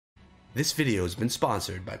This video has been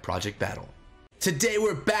sponsored by Project Battle. Today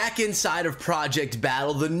we're back inside of Project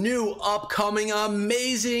Battle, the new upcoming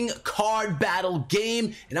amazing card battle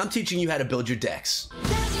game, and I'm teaching you how to build your decks.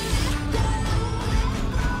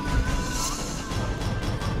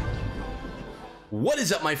 What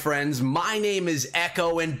is up, my friends? My name is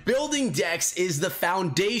Echo, and building decks is the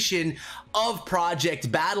foundation of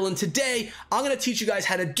Project Battle. And today, I'm going to teach you guys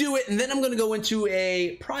how to do it, and then I'm going to go into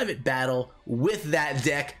a private battle with that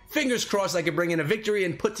deck. Fingers crossed I can bring in a victory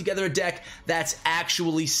and put together a deck that's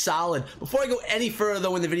actually solid. Before I go any further,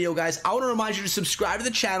 though, in the video, guys, I want to remind you to subscribe to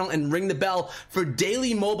the channel and ring the bell for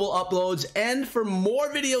daily mobile uploads and for more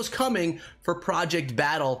videos coming for Project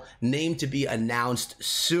Battle, named to be announced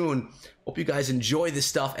soon. Hope you guys enjoy this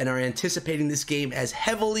stuff and are anticipating this game as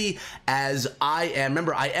heavily as I am.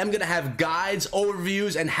 Remember, I am going to have guides,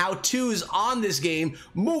 overviews, and how-tos on this game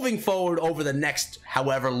moving forward over the next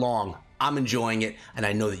however long. I'm enjoying it, and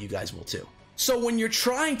I know that you guys will too. So when you're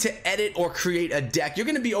trying to edit or create a deck, you're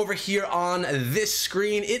going to be over here on this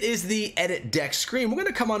screen. It is the edit deck screen. We're going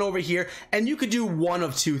to come on over here, and you could do one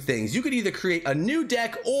of two things. You could either create a new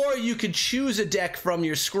deck, or you could choose a deck from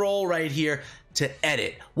your scroll right here to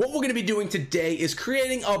edit. What we're going to be doing today is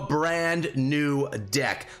creating a brand new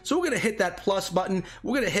deck. So we're going to hit that plus button.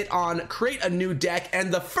 We're going to hit on create a new deck.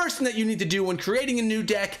 And the first thing that you need to do when creating a new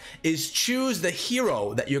deck is choose the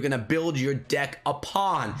hero that you're going to build your deck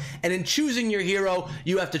upon. And in choosing your hero,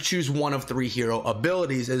 you have to choose one of 3 hero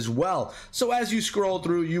abilities as well. So as you scroll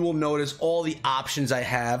through, you will notice all the options I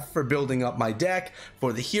have for building up my deck,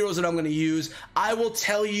 for the heroes that I'm going to use. I will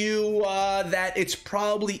tell you that it's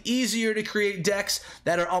probably easier to create decks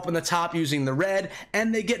that are up on the top using the red,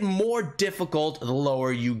 and they get more difficult the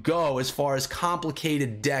lower you go as far as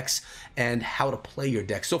complicated decks and how to play your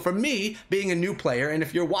deck. So for me, being a new player, and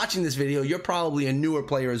if you're watching this video, you're probably a newer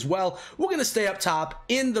player as well, we're going to stay up top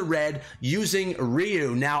in the red using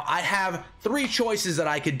Ryu. Now, I have 3 choices that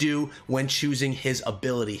I could do when choosing his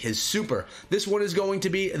ability, his super. This one is going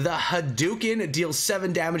to be the Hadouken. It deals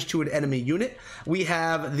 7 damage to an enemy unit. We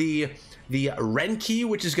have the Renki,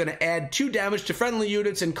 which is going to add 2 damage to friendly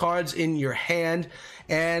units and cards in your hand.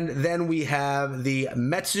 And then we have the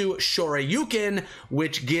Metsu Shoryuken,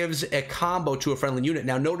 which gives a combo to a friendly unit.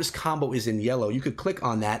 Now notice combo is in yellow. You could click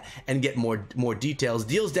on that and get more details.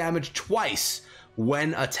 Deals damage twice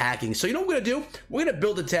when attacking. So you know what we're going to do? We're going to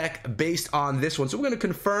build a deck based on this one. So we're going to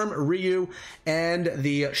confirm Ryu and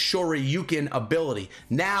the Shoryuken ability.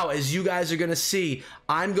 Now, as you guys are going to see,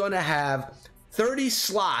 I'm going to have 30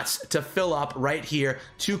 slots to fill up right here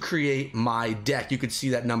to create my deck. You can see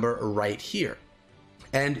that number right here.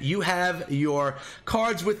 And you have your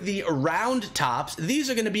cards with the round tops. These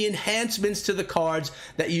are going to be enhancements to the cards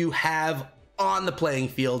that you have on the playing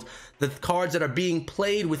field, the cards that are being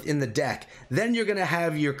played within the deck. Then you're going to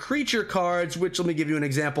have your creature cards, which, let me give you an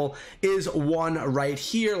example, is one right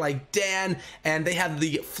here, like Dan, and they have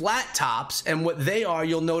the flat tops, and what they are,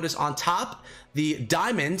 you'll notice on top, the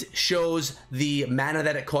diamond shows the mana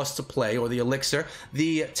that it costs to play, or the elixir.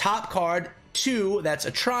 The top card, 2, that's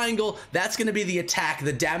a triangle, that's going to be the attack,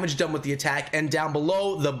 the damage done with the attack, and down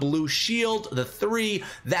below, the blue shield, the 3,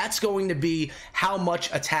 that's going to be how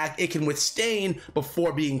much attack it can withstand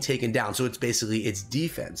before being taken down. So it's basically its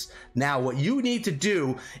defense. Now, what you need to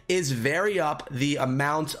do is vary up the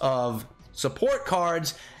amount of support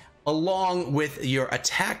cards along with your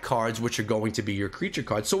attack cards, which are going to be your creature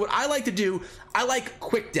cards. So what I like to do, I like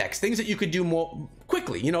quick decks, things that you could do more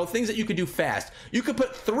quickly, you know, things that you could do fast. You could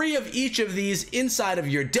put 3 of each of these inside of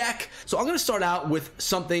your deck. So I'm going to start out with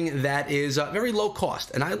something that is very low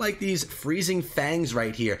cost, and I like these Freezing Fangs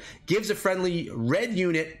right here. Gives a friendly red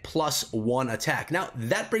unit +1 attack. Now,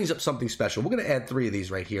 that brings up something special. We're going to add 3 of these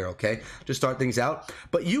right here, okay, to start things out.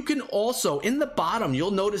 But you can also, in the bottom,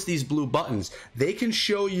 you'll notice these blue buttons. They can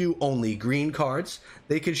show you only green cards.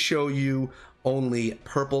 They can show you only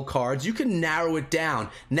purple cards. You can narrow it down.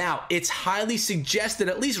 Now, it's highly suggested,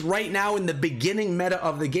 at least right now in the beginning meta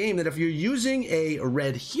of the game, that if you're using a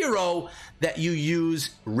red hero, that you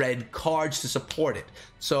use red cards to support it.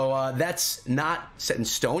 So that's not set in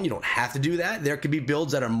stone. You don't have to do that. There could be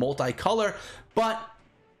builds that are multicolor, but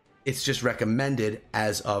it's just recommended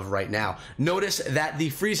as of right now. Notice that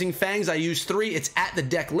the Freezing Fangs, I use 3. It's at the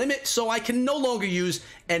deck limit, so I can no longer use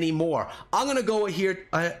any more. I'm going to go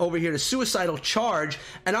over here to Suicidal Charge,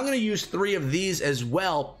 and I'm going to use 3 of these as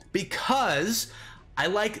well because I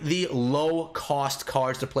like the low cost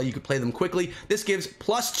cards to play. You can play them quickly. This gives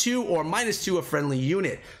 +2 or -2 a friendly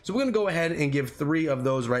unit. So we're going to go ahead and give 3 of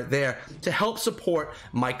those right there to help support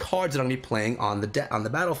my cards that I'm going to be playing on the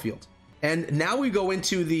battlefield. And now we go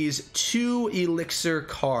into these 2 elixir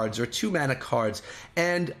cards, or 2 mana cards.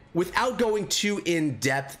 And without going too in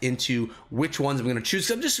depth into which ones I'm going to choose,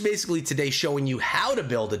 I'm just basically today showing you how to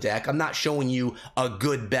build a deck. I'm not showing you a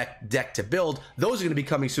good deck to build. Those are going to be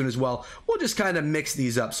coming soon as well. We'll just kind of mix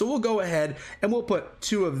these up. So we'll go ahead and we'll put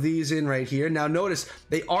 2 of these in right here. Now notice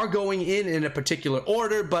they are going in a particular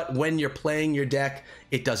order, but when you're playing your deck,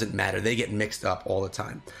 it doesn't matter. They get mixed up all the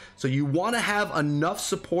time. So you want to have enough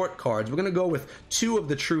support cards. We're going to go with 2 of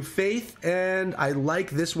the True Faith, and I like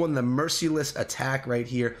this one, the Merciless Attack right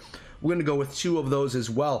here. We're going to go with 2 of those as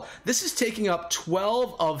well. This is taking up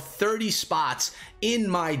 12 of 30 spots in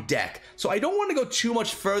my deck. So I don't want to go too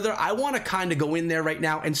much further. I want to kind of go in there right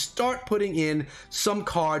now and start putting in some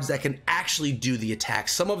cards that can actually do the attack,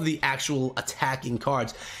 some of the actual attacking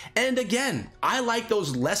cards. And again, I like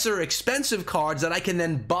those lesser expensive cards that I can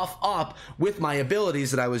then buff up with my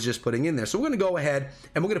abilities that I was just putting in there. So we're going to go ahead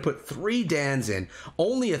and we're going to put 3 Dans in,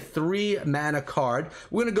 only a 3 mana card.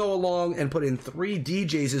 We're going to go along and put in 3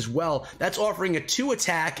 DJs as well. That's offering a 2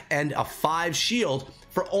 attack and a 5 shield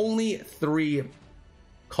for only 3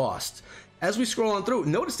 cost. As we scroll on through,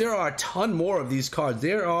 notice there are a ton more of these cards.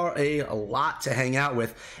 There are a lot to hang out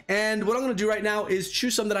with. And what I'm going to do right now is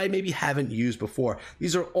choose some that I maybe haven't used before.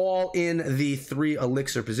 These are all in the 3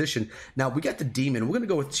 elixir position. Now we got the demon. We're going to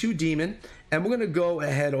go with 2 demon, and we're going to go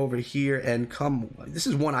ahead over here and this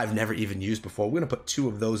is one I've never even used before. We're going to put 2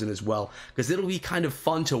 of those in as well, because it'll be kind of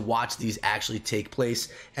fun to watch these actually take place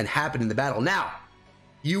and happen in the battle. Now,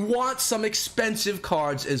 you want some expensive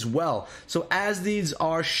cards as well. So as these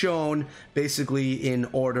are shown basically in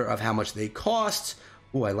order of how much they cost.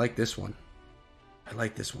 Oh, I like this one. I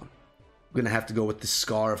like this one. We're going to have to go with the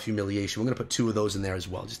Scar of Humiliation. We're going to put 2 of those in there as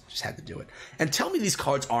well. Just had to do it. And tell me these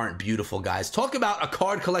cards aren't beautiful, guys. Talk about a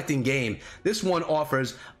card collecting game. This one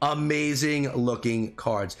offers amazing looking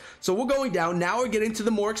cards. So we're going down. Now we're getting to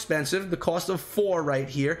the more expensive, the cost of 4 right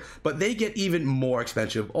here, but they get even more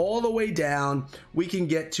expensive. All the way down, we can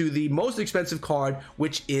get to the most expensive card,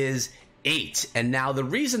 which is 8. And now the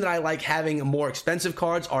reason that I like having more expensive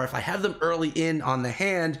cards are if I have them early in on the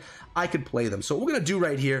hand, I could play them. So what we're going to do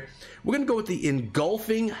right here, we're going to go with the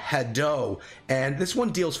Engulfing Haddo, and this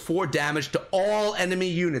one deals 4 damage to all enemy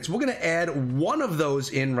units. We're going to add 1 of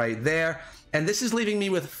those in right there, and this is leaving me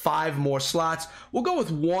with 5 more slots. We'll go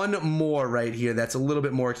with 1 more right here that's a little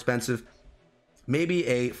bit more expensive. Maybe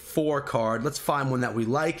a 4 card. Let's find one that we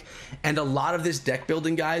like. And a lot of this deck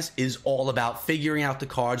building, guys, is all about figuring out the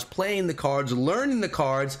cards, playing the cards, learning the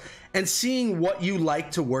cards, and seeing what you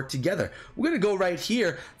like to work together. We're going to go right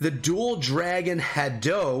here, the Dual Dragon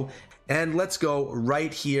Haddo, and let's go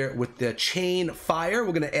right here with the Chain Fire.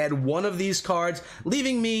 We're going to add 1 of these cards,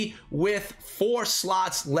 leaving me with 4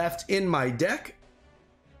 slots left in my deck.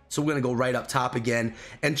 So we're going to go right up top again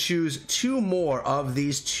and choose 2 more of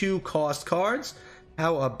these 2 cost cards.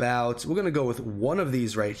 How about, we're going to go with 1 of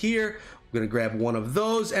these right here. We're going to grab 1 of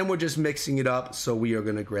those, and we're just mixing it up. So we are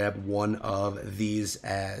going to grab 1 of these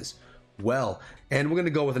as well. And we're going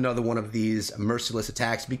to go with another one of these Merciless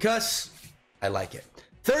Attacks because I like it.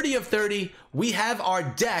 30 of 30, we have our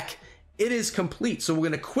deck. It is complete. So we're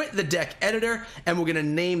going to quit the deck editor and we're going to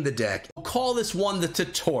name the deck. We'll call this one the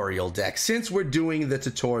tutorial deck since we're doing the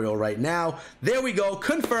tutorial right now. There we go.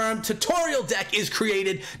 Confirmed. Tutorial deck is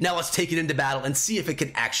created. Now let's take it into battle and see if it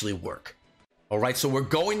can actually work. All right, so we're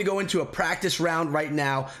going to go into a practice round right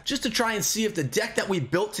now just to try and see if the deck that we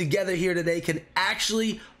built together here today can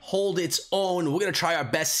actually hold its own. We're going to try our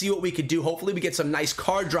best, see what we could do. Hopefully we get some nice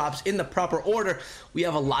card drops in the proper order. We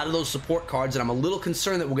have a lot of those support cards, and I'm a little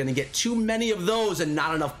concerned that we're going to get too many of those and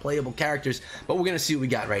not enough playable characters, but we're going to see what we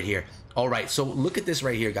got right here. All right, so look at this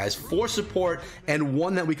right here, guys. 4 support and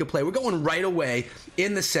 1 that we could play. We're going right away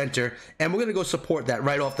in the center, and we're going to go support that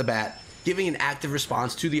right off the bat, giving an active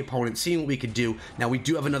response to the opponent, seeing what we could do. Now, we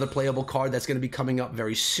do have another playable card that's going to be coming up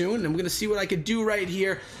very soon, and we're going to see what I could do right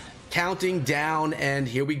here. Counting down, and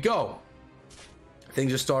here we go.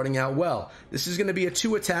 Things are starting out well. This is going to be a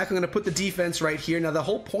 2 attack. I'm going to put the defense right here. Now, the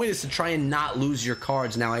whole point is to try and not lose your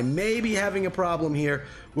cards. Now, I may be having a problem here.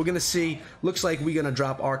 We're going to see. Looks like we're going to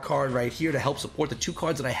drop our card right here to help support the 2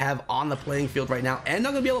 cards that I have on the playing field right now, and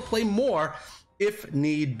I'm going to be able to play more if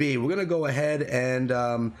need be. We're going to go ahead and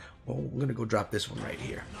well, we're going to go drop this one right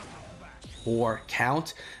here. 4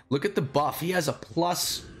 count. Look at the buff. He has a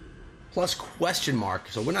plus question mark,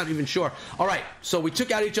 so we're not even sure. All right, so we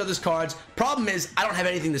took out each other's cards. Problem is, I don't have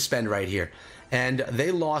anything to spend right here. and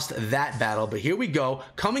they lost that battle. But here we go,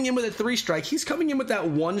 coming in with a 3 strike. He's coming in with that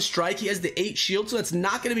 1 strike. He has the 8 shield, so that's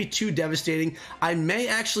not going to be too devastating. I may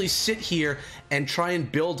actually sit here and try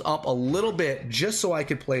and build up a little bit just so I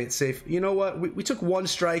could play it safe. You know what? We took 1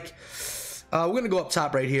 strike. We're going to go up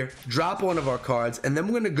top right here, drop one of our cards, and then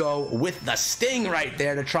we're going to go with the Sting right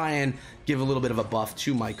there to try and give a little bit of a buff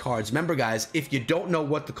to my cards. Remember, guys, if you don't know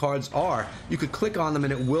what the cards are, you could click on them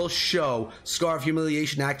and it will show Scar of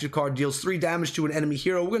Humiliation. Active card deals 3 damage to an enemy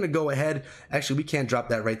hero. We're going to go ahead. Actually, we can't drop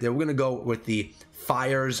that right there. We're going to go with the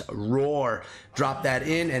Fire's Roar. Drop that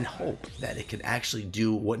in and hope that it can actually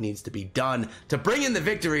do what needs to be done to bring in the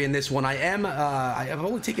victory in this one. I've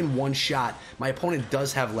only taken 1 shot. My opponent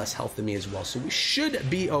does have less health than me as well, so we should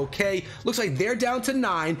be okay. Looks like they're down to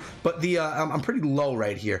 9, but I'm pretty low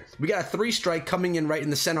right here. We got a 3 strike coming in right in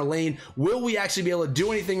the center lane. Will we actually be able to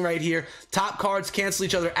do anything right here? Top cards cancel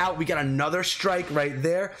each other out. We got another strike right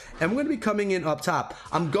there, and we're going to be coming in up top.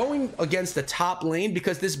 I'm going against the top lane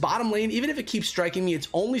because this bottom lane, even if it keeps striking me, it's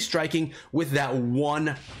only striking with that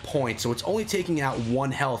 1 point, so it's only taking out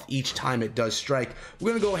 1 health each time it does strike.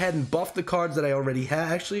 We're gonna go ahead and buff the cards that I already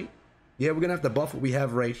have. Actually, yeah, we're gonna have to buff what we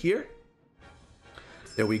have right here.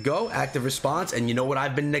 There we go, active response. And you know what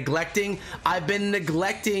I've been neglecting? I've been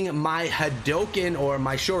neglecting my Hadoken, or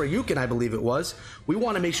my Shoryuken, I believe it was. We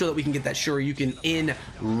want to make sure that we can get that Shoryuken in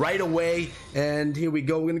right away. And here we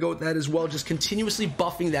go, we're going to go with that as well. Just continuously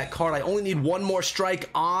buffing that card. I only need 1 more strike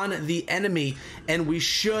on the enemy, and we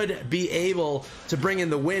should be able to bring in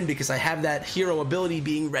the win because I have that hero ability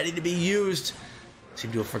being ready to be used.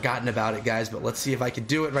 Seem to have forgotten about it, guys, but let's see if I can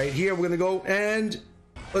do it right here. We're going to go and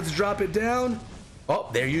let's drop it down. Oh,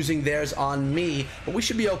 they're using theirs on me, but we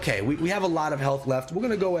should be okay. We have a lot of health left. We're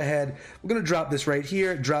going to go ahead. We're going to drop this right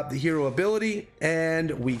here, drop the hero ability, and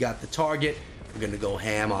we got the target. We're going to go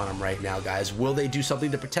ham on them right now, guys. Will they do something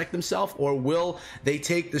to protect themselves, or will they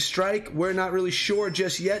take the strike? We're not really sure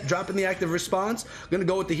just yet. Dropping the active response. Going to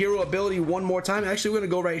go with the hero ability one more time. Actually, we're going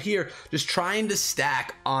to go right here, just trying to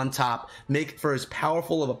stack on top, make for as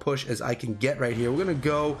powerful of a push as I can get right here. We're going to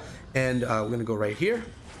go and we're going to go right here.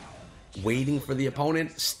 Waiting for the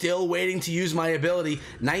opponent, still waiting to use my ability.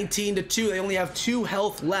 19-2, they only have 2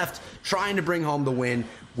 health left, trying to bring home the win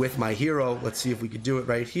with my hero. Let's see if we could do it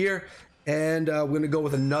right here. And we're going to go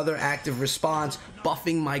with another active response,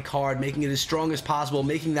 buffing my card, making it as strong as possible,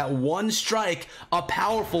 making that 1 strike a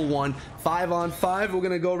powerful one. 5 on 5, we're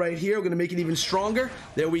going to go right here. We're going to make it even stronger.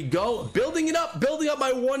 There we go. Building up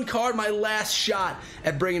my 1 card, my last shot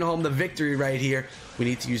at bringing home the victory right here. We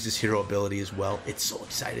need to use this hero ability as well. It's so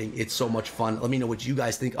exciting. It's so much fun. Let me know what you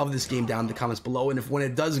guys think of this game down in the comments below. And if when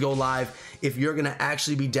it does go live, if you're going to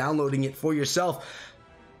actually be downloading it for yourself.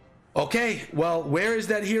 Okay, well, where is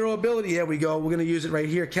that hero ability? There we go. We're going to use it right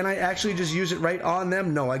here. Can I actually just use it right on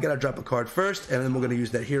them? No, I got to drop a card first, and then we're going to use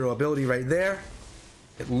that hero ability right there.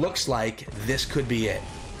 It looks like this could be it.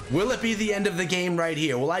 Will it be the end of the game right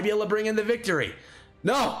here? Will I be able to bring in the victory?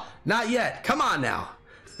 No, not yet. Come on now.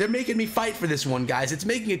 They're making me fight for this one, guys. It's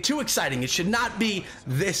making it too exciting. It should not be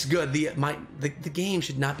this good. The game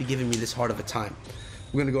should not be giving me this hard of a time.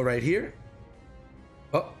 We're going to go right here.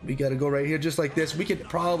 Oh, we got to go right here just like this. We could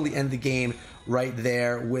probably end the game right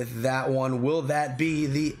there with that one. Will that be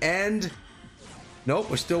the end? Nope,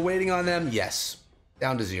 we're still waiting on them. Yes,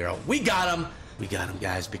 down to 0. We got them. We got them,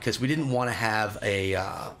 guys, because we didn't want to have a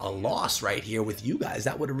loss right here with you guys.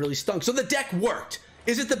 That would have really stunk. So the deck worked.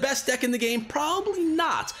 Is it the best deck in the game? Probably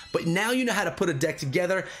not. But now you know how to put a deck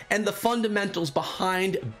together and the fundamentals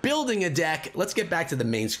behind building a deck. Let's get back to the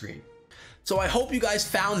main screen. So I hope you guys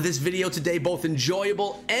found this video today both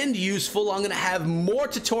enjoyable and useful. I'm going to have more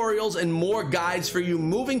tutorials and more guides for you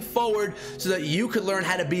moving forward so that you could learn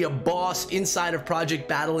how to be a boss inside of Project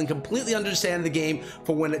Battle and completely understand the game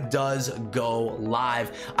for when it does go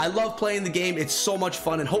live. I love playing the game. It's so much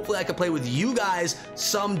fun, and hopefully I can play with you guys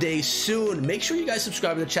someday soon. Make sure you guys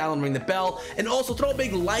subscribe to the channel and ring the bell, and also throw a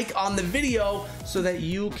big like on the video so that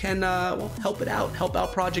you can well, help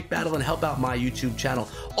out Project Battle and help out my YouTube channel.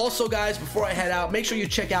 Also, guys, before I head out, make sure you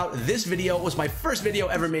check out this video. It was my first video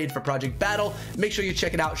ever made for Project Battle. Make sure you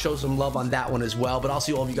check it out, show some love on that one as well. But I'll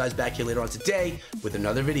see all of you guys back here later on today with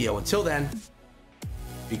another video. Until then,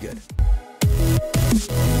 be good.